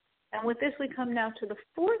And with this, we come now to the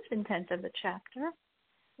fourth intent of the chapter,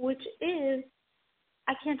 which is,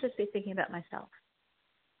 I can't just be thinking about myself.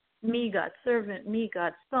 Me, God's servant, me,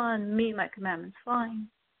 God's son, me, my commandments, fine.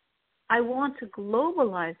 I want to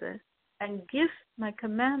globalize it and give my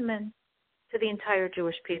commandment to the entire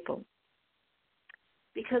Jewish people.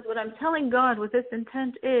 Because what I'm telling God with this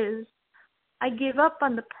intent is, I give up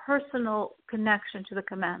on the personal connection to the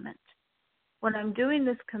commandment. When I'm doing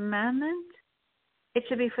this commandment, it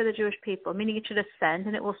should be for the Jewish people, meaning it should ascend,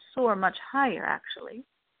 and it will soar much higher, actually,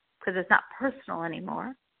 because it's not personal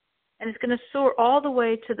anymore. And it's going to soar all the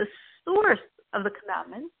way to the source of the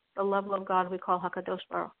commandment, the level of God we call HaKadosh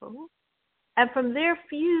Baruch Hu, and from there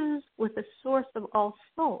fuse with the source of all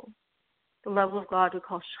souls, the level of God we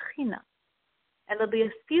call Shechina. And there'll be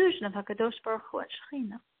a fusion of HaKadosh Baruch Hu and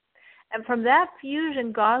Shechina. And from that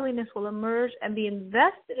fusion, godliness will emerge and be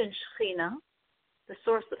invested in Shechina, the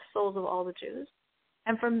source of souls of all the Jews.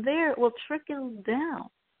 And from there, it will trickle down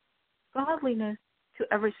godliness to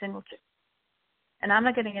every single Jew. And I'm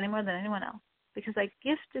not getting any more than anyone else, because I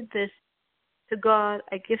gifted this to God,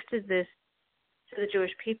 I gifted this to the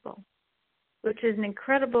Jewish people, which is an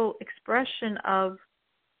incredible expression of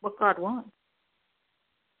what God wants,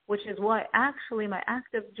 which is why actually my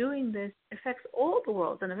act of doing this affects all the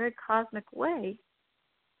world in a very cosmic way,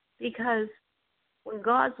 because when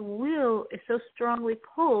God's will is so strongly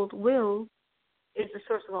pulled, will is the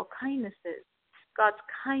source of all kindnesses. God's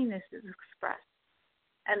kindness is expressed.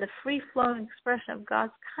 And the free-flowing expression of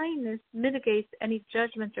God's kindness mitigates any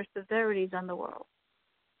judgments or severities on the world.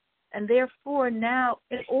 And therefore now,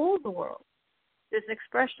 in all the world, there's an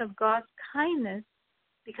expression of God's kindness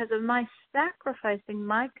because of my sacrificing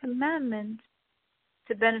my commandment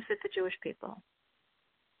to benefit the Jewish people.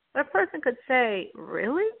 But a person could say,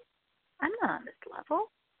 really? I'm not on this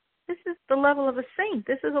level. This is the level of a saint.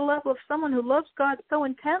 This is a level of someone who loves God so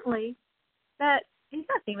intently that he's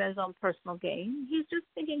not thinking about his own personal gain. He's just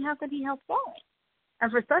thinking, how can he help God?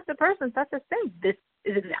 And for such a person, such a saint, this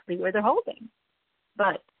is exactly where they're holding.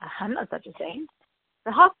 But I'm not such a saint.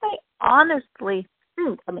 So how can I honestly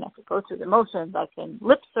think? I mean, I could go through the motions. I can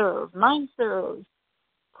lip serve, mind serve,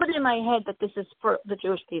 put in my head that this is for the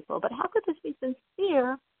Jewish people. But how could this be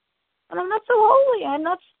sincere? And I'm not so holy. I'm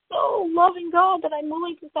not so loving God that I'm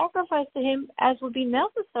willing to sacrifice to him as would be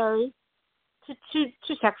necessary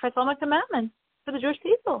to sacrifice all my commandments for the Jewish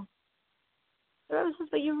people. The Rebbe says,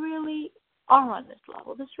 but you really are on this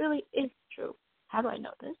level. This really is true. How do I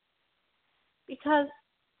know this? Because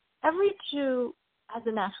every Jew has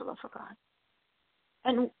a natural love for God.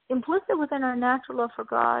 And implicit within our natural love for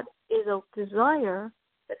God is a desire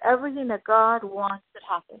that everything that God wants should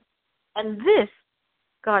happen. And this,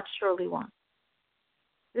 God surely wants.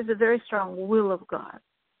 There's a very strong will of God.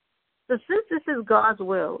 So since this is God's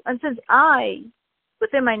will, and since I,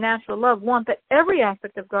 within my natural love, want that every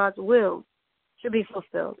aspect of God's will should be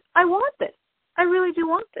fulfilled, I want this. I really do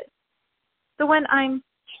want this. So when I'm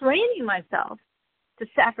training myself to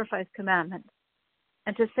sacrifice commandments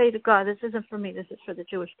and to say to God, this isn't for me, this is for the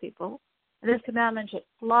Jewish people, and this commandment should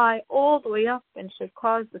fly all the way up and should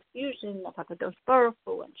cause the fusion of HaKadosh Baruch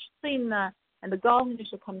Hu and Shechina, and the godliness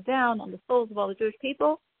should come down on the souls of all the Jewish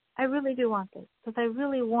people, I really do want this, because I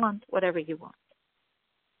really want whatever you want.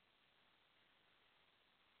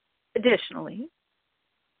 Additionally,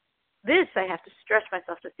 this I have to stretch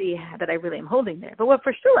myself to see that I really am holding there. But what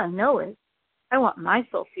for sure I know is I want my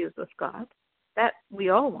soul fused with God. That we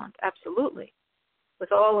all want, absolutely.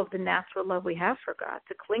 With all of the natural love we have for God,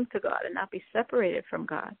 to cling to God and not be separated from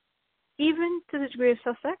God, even to the degree of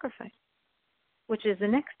self-sacrifice, which is the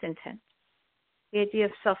next intent, the idea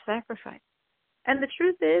of self-sacrifice. And the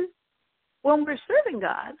truth is, when we're serving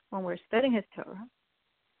God, when we're studying his Torah,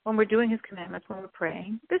 when we're doing his commandments, when we're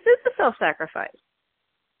praying, this is the self-sacrifice.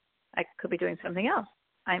 I could be doing something else.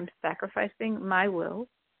 I'm sacrificing my will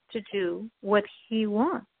to do what he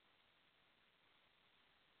wants.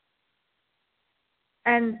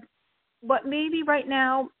 And what maybe right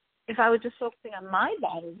now, if I was just focusing on my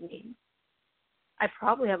bodily needs, I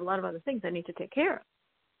probably have a lot of other things I need to take care of.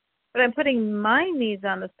 But I'm putting my needs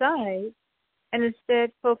on the side and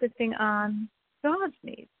instead focusing on God's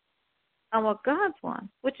needs, on what God wants,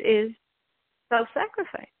 which is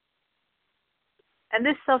self-sacrifice. And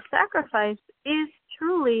this self-sacrifice is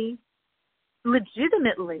truly,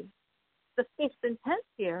 legitimately, the fifth intent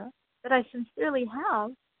here that I sincerely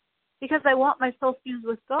have, because I want my soul fused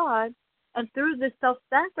with God, and through this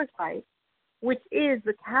self-sacrifice, which is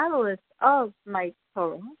the catalyst of my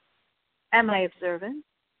Torah and my observance,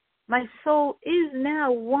 my soul is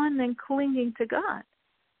now one and clinging to God.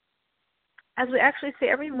 As we actually say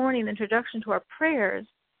every morning in the introduction to our prayers,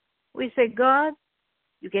 we say, God,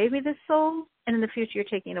 You gave me this soul, and in the future you're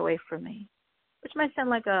taking it away from me, which might sound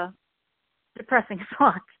like a depressing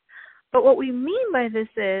thought. But what we mean by this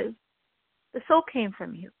is the soul came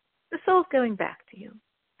from you. The soul's going back to you.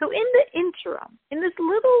 So in the interim, in this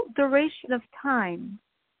little duration of time,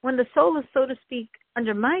 when the soul is, so to speak,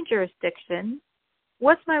 under my jurisdiction,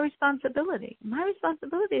 what's my responsibility? My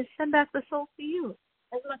responsibility is to send back the soul to you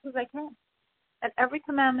as much as I can. And every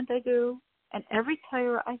commandment I do and every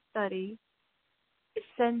Torah I study is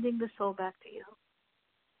sending the soul back to you.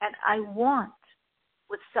 And I want,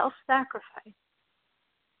 with self-sacrifice,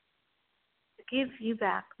 to give you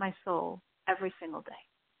back my soul every single day.